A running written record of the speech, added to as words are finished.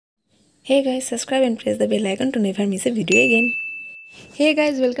Hey guys, subscribe and press the bell icon to never miss a video again. Hey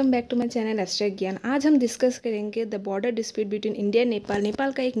guys, welcome back to my channel @Gyan। आज हम discuss करेंगे the border dispute between India Nepal.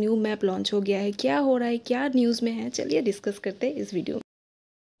 Nepal का एक new map launch हो गया है, क्या हो रहा है, क्या न्यूज़ में है, चलिए डिस्कस करते हैं इस वीडियो में।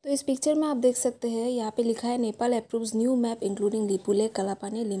 तो इस पिक्चर में आप देख सकते हैं, यहाँ पे लिखा है Nepal approves new map including लिपुले,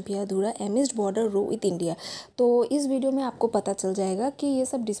 कलापानी, Limpiyadhura एमिज्ड border row with India. तो इस वीडियो में आपको पता चल जाएगा कि ये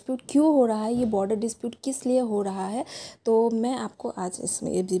सब डिस्प्यूट क्यों हो रहा है, ये बॉर्डर डिस्प्यूट किस लिए हो रहा है। तो मैं आपको आज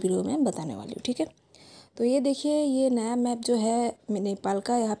इसमें इस वीडियो में बताने वाली हूँ, ठीक है। तो ये देखिए, ये नया मैप जो है नेपाल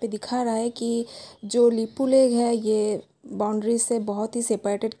का, यहाँ पे दिखा रहा है कि जो लिपुलेक है ये बाउंड्री से बहुत ही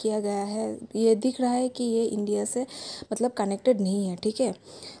सेपरेटेड किया गया है। ये दिख रहा है कि ये इंडिया से मतलब कनेक्टेड नहीं है, ठीक है।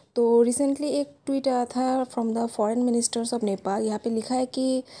 तो रिसेंटली एक ट्वीट आया था from the foreign ministers of Nepal. यहाँ पे लिखा है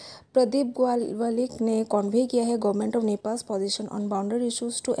कि प्रदीप ग्वालिक ने कॉन्वे किया है government of Nepals position on boundary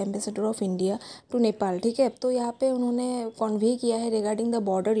issues to ambassador of India to Nepal, ठीक है। तो यहाँ पे उन्होंने कॉन्वे किया है रिगार्डिंग द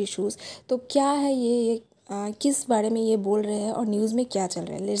बॉर्डर इशूज़। तो क्या है ये किस बारे में ये बोल रहे हैं और न्यूज़ में क्या चल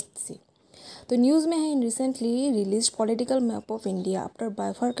रहा है, लेट्स सी। तो न्यूज़ में है, in recently release political map of India after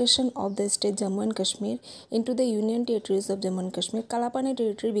bifurcation of the state Jammu and Kashmir into the union territories of Jammu and Kashmir, Kalapani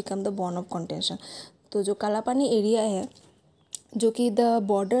territory become the born of contention. तो जो कालापानी एरिया है जो कि द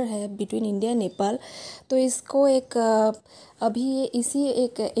बॉर्डर है between India Nepal, तो इसको एक अभी ये इसी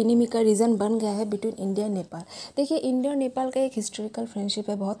एक एनिमी का रीज़न बन गया है बिटवीन इंडिया नेपाल। देखिए, इंडिया और नेपाल का एक हिस्टोरिकल फ्रेंडशिप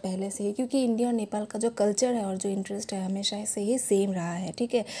है बहुत पहले से ही, क्योंकि इंडिया और नेपाल का जो कल्चर है और जो इंटरेस्ट है हमेशा से ही सेम रहा है,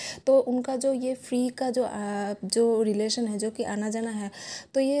 ठीक है। तो उनका जो ये फ्री का जो रिलेशन है, जो कि आना जाना है,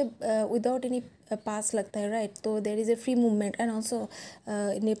 तो ये विदाउट एनी पास लगता है, राइट। तो there is a free movement and also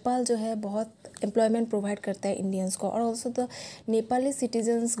Nepal जो है बहुत एम्प्लॉयमेंट प्रोवाइड करता है इंडियंस को, और also the Nepali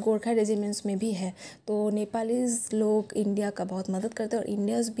citizens Gorkha regiments में भी है। तो नेपालीज लोग इंडिया का बहुत मदद करते हैं और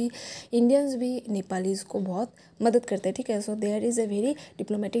इंडियंस भी नेपालीज को बहुत मदद करते हैं, ठीक है। So there is a very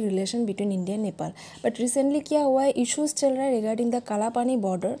diplomatic relation between India and Nepal. But recently क्या हुआ है, इशूज़ चल रहा है regarding the Kalapani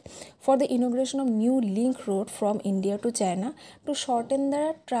border for the inauguration of new link road from India to China to shorten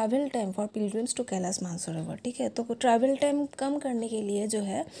the travel time for pilgrims to Kailash Mansarovar, ठीक है। तो travel time कम करने के लिए जो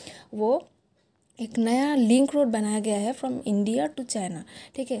है वो एक नया लिंक रोड बनाया गया है फ्रॉम इंडिया टू चाइना,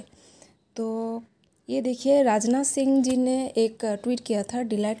 ठीक है। तो ये देखिए, राजनाथ सिंह जी ने एक ट्वीट किया था,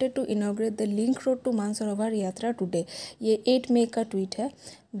 delighted to inaugurate the link road to Mansarovar यात्रा टुडे। ये 8 मई का ट्वीट है।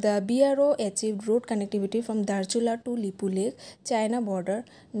 The BRO achieved road connectivity from Darchula to Lipulekh China border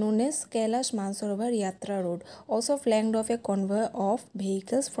known as Kailash Mansarovar यात्रा road, also flanked of A convoy of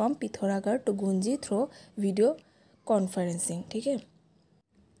vehicles from Pithoragarh to Gunji through video conferencing, ठीक है।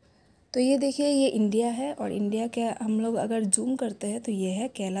 तो ये देखिए, ये इंडिया है और इंडिया के हम लोग अगर जूम करते हैं तो ये है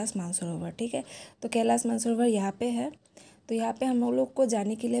कैलाश मानसरोवर, ठीक है। तो कैलाश मानसरोवर यहाँ पे है। तो यहाँ पे हम लोग को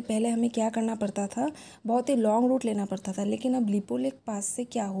जाने के लिए पहले हमें क्या करना पड़ता था, बहुत ही लॉन्ग रूट लेना पड़ता था। लेकिन अब लिपुलेक पास से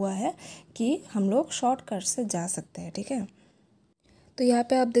क्या हुआ है कि हम लोग शॉर्टकट से जा सकते हैं, ठीक है। तो यहाँ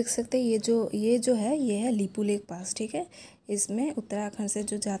पे आप देख सकते हैं, ये है लिपुलेक पास, ठीक है। इसमें उत्तराखंड से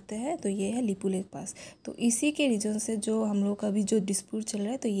जो जाते हैं तो ये है लिपुलेक पास। तो इसी के रीज़न से जो हम लोग का अभी जो डिस्प्यूट चल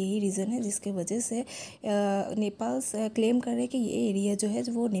रहा है, तो यही रीज़न है जिसके वजह से नेपाल क्लेम कर रहे हैं कि ये एरिया जो है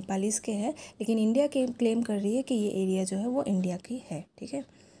वो नेपालीज के है, लेकिन इंडिया के क्लेम कर रही है कि ये एरिया जो है वो इंडिया की है, ठीक है।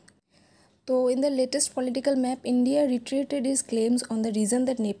 तो in the latest political map, India retreated is claims on the reason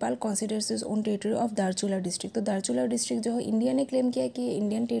that Nepal कॉन्सिडर्स is own territory of Darchula district. तो दार्चुला डिस्ट्रिक्ट जो है इंडिया ने क्लेम किया कि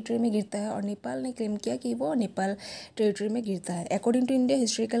इंडियन टेरिटरी में गिरता है और नेपाल ने क्लेम किया कि वो नेपाल टेरिटरी में गिरता है। According to India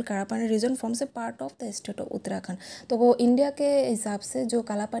historical Kalapani reason forms a part of the state of Uttarakhand. तो वो इंडिया के हिसाब से जो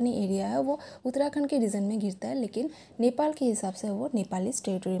कालापानी एरिया है वो उत्तराखंड के रीजन में गिरता है, लेकिन नेपाल के हिसाब से वो नेपाली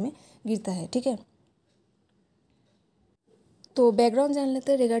टेरिटरी में गिरता है, ठीक है। तो बैकग्राउंड जान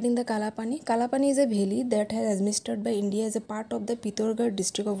लेते हैं regarding the Kalapani. Kalapani is a valley that has administered by India as a part of the Pithoragarh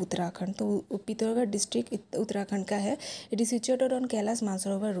district of Uttarakhand. तो पिथौरागढ़ डिस्ट्रिक्ट उत्तराखंड का है। It is situated on Kailash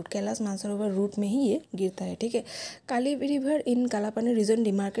Mansarovar root. Kailash Mansarovar root में ही ये गिरता है, ठीक है। काली river in Kalapani reason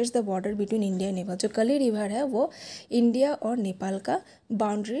demarcates the border between India and Nepal. जो काली रिवर है वो इंडिया और नेपाल का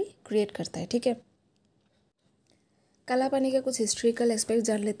बाउंड्री क्रिएट करता है, ठीक है। कालापानी का कुछ हिस्ट्रिकल एस्पेक्ट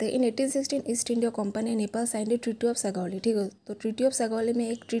जान लेते हैं। इन 1816 east India company Nepal signed treaty of Sugauli, ठीक है। तो ट्रीटी ऑफ सगौली में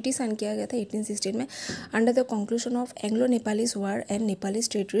एक ट्रीटी साइन किया गया था 1816 में, under the conclusion of Anglo Nepalese war and Nepalese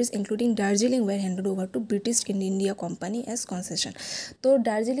territories including Darjeeling where handed over to British India company as concession. तो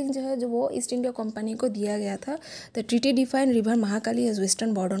दार्जिलिंग जो है जो वो ईस्ट इंडिया कंपनी को दिया गया था। The treaty define river Mahakali as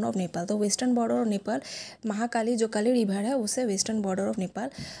western border of Nepal. तो western border of Nepal, Mahakali जो काली रिवर है उसे वेस्टर्न बॉर्डर ऑफ नेपाल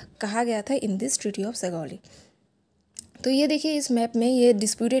कहा गया था in this treaty of Sugauli. तो ये देखिए इस मैप में ये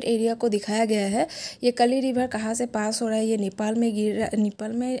डिस्प्यूटेड एरिया को दिखाया गया है। ये कली रिवर कहाँ से पास हो रहा है, ये नेपाल में गिर रहा,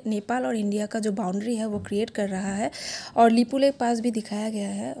 नेपाल और इंडिया का जो बाउंड्री है वो क्रिएट कर रहा है। और लिपुलेख पास भी दिखाया गया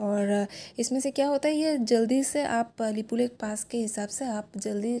है। और इसमें से क्या होता है, ये जल्दी से आप लिपुलेख पास के हिसाब से आप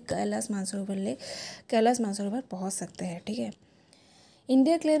जल्दी कैलाश मानसरोवर पहुँच सकते हैं। ठीक है।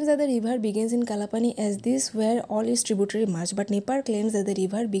 India claims that the river begins in Kalapani as this where all its tributary merge, but Nepal claims that the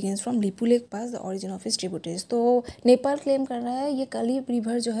river begins from Lipulekh pass, the origin of its tributaries। तो नेपाल क्लेम कर रहा है ये कली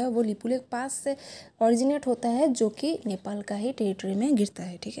रिवर जो है वो लिपुलेख पास से ऑरिजिनेट होता है, जो कि नेपाल का ही टेरिटरी में गिरता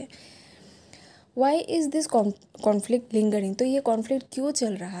है। ठीक है। Y is this conflict lingering, तो ये कॉन्फ्लिक्ट क्यों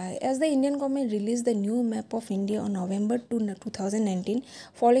चल रहा है। As the Indian government release the new map of India on November 2019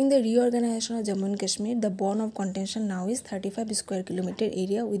 following the reorganisation of Jammu and Kashmir, the born of contention now is 35 square kilometre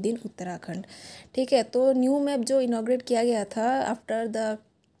area with in Uttarakhand. ठीक है। तो new map जो inaugurate किया गया था after the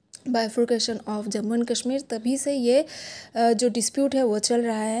bifurcation of Jammu and Kashmir, तभी से ये जो डिस्प्यूट है वो चल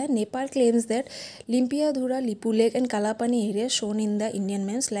रहा है। Nepal claims that Limpiyadhura, Lipulekh and Kalapani area shown in the Indian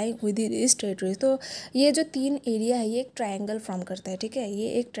maps like with इस टेरिटरी। तो ये जो 3 एरिया है ये एक ट्रायंगल फॉर्म करता है। ठीक है। ये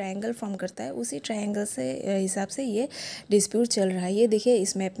एक ट्रायंगल फॉर्म करता है, उसी ट्रायंगल से हिसाब से ये डिस्प्यूट चल रहा है। ये देखिए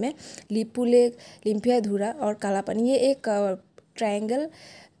इस मैप में लिपुलेख, लिम्पियाधुरा और कालापानी ये एक ट्रायंगल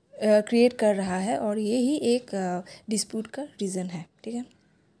क्रिएट कर रहा है और ये ही एक डिस्प्यूट का रीज़न है। ठीक है।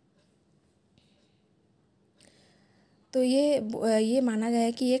 तो ये माना गया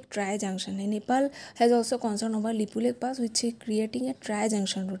है कि एक ट्राई जंक्शन है। Nepal has also concern over Lipulekh pass which creating a tri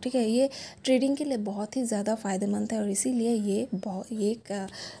junction road. ठीक है। ये ट्रेडिंग के लिए बहुत ही ज़्यादा फायदेमंद है और इसीलिए ये एक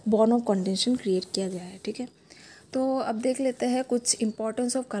बॉर्न ऑफ कंटेंशन क्रिएट किया गया है। ठीक है। तो अब देख लेते हैं कुछ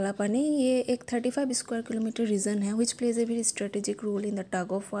इंपॉर्टेंस ऑफ कालापानी। ये एक 35 स्क्वायर किलोमीटर रीजन है विच plays a very strategic role in the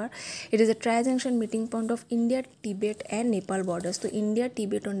tug of war. It is a tri junction meeting point of India, Tibet and Nepal borders. तो इंडिया,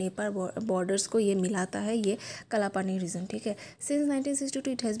 तिब्बत और नेपाल बॉर्डर्स को ये मिलाता है ये कालापानी रीजन। ठीक है। Since 1962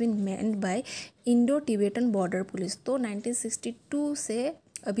 it has been manned bye Indo Tibetan border police. तो 1962 से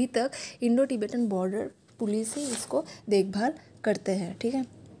अभी तक इंडो तिब्बतन बॉर्डर पुलिस ही इसको देखभाल करते हैं। ठीक है।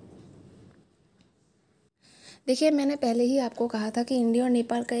 देखिए मैंने पहले ही आपको कहा था कि इंडिया और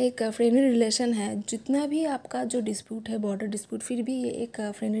नेपाल का एक फ्रेंडली रिलेशन है। जितना भी आपका जो डिस्प्यूट है, बॉर्डर डिस्प्यूट, फिर भी ये एक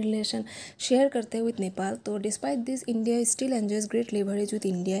फ्रेंडली रिलेशन शेयर करते हैं विद नेपाल। तो despite this India still enjoys great leverage with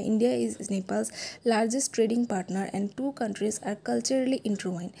India. India is Nepals largest trading partner and 2 countries are culturally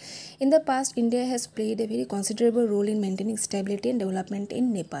intertwined. In the past India has played a very considerable role in maintaining stability and development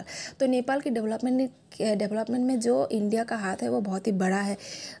in Nepal. तो नेपाल की development में जो India का हाथ है वो बहुत ही बड़ा है।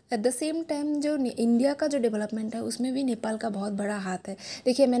 एट द सेम टाइम जो इंडिया का जो डेवलपमेंट है उसमें भी नेपाल का बहुत बड़ा हाथ है।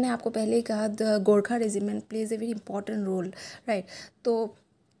 देखिए मैंने आपको पहले ही कहा the Gorkha regiment plays a very important role, right. तो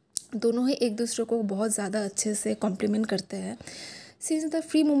दोनों ही एक दूसरे को बहुत ज़्यादा अच्छे से कॉम्प्लीमेंट करते हैं। Since the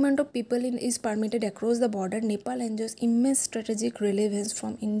free movement of people is permitted across the border, Nepal enjoys immense strategic relevance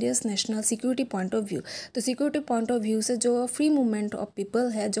from India's national security point of view। तो security point of view से जो free movement of people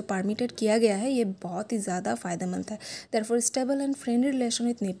है जो permitted किया गया है ये बहुत ही ज़्यादा फ़ायदेमंद है। Therefore, stable and friendly relation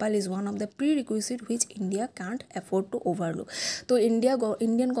with Nepal is one of the prerequisite which India can't afford to overlook। तो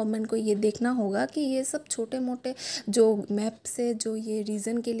इंडियन गवर्नमेंट को ये देखना होगा कि ये सब छोटे मोटे जो मैप से जो ये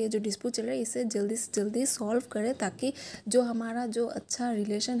रीज़न के लिए जो डिस्प्यूट चल रहा है इसे जल्दी से जल्दी सॉल्व करे, ताकि जो हमारा जो अच्छा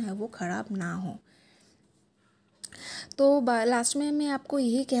रिलेशन है वो ख़राब ना हो। तो लास्ट में मैं आपको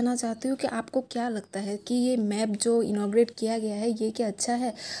यही कहना चाहती हूँ कि आपको क्या लगता है कि ये मैप जो इनॉग्रेट किया गया है ये क्या अच्छा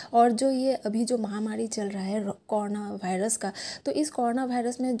है, और जो ये अभी जो महामारी चल रहा है कोरोना वायरस का, तो इस कोरोना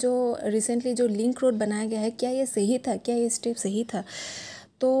वायरस में जो रिसेंटली जो लिंक रोड बनाया गया है क्या ये सही था, क्या ये स्टेप सही था।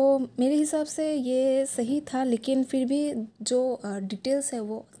 तो मेरे हिसाब से ये सही था, लेकिन फिर भी जो डिटेल्स है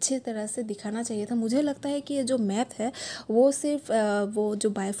वो अच्छी तरह से दिखाना चाहिए था। मुझे लगता है कि ये जो मैप है वो सिर्फ वो जो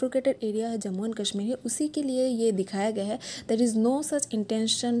बाइफर्केटेड एरिया है जम्मू एंड कश्मीर है उसी के लिए ये दिखाया गया है। There is no such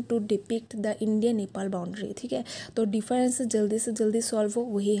intention to depict the India Nepal boundary. ठीक है। तो डिफरेंस जल्दी से जल्दी सॉल्व हो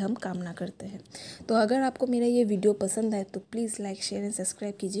वही हम कामना करते हैं। तो अगर आपको मेरा ये वीडियो पसंद आए तो please like, share and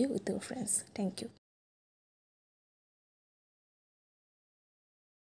subscribe कीजिए with your friends. Thank you.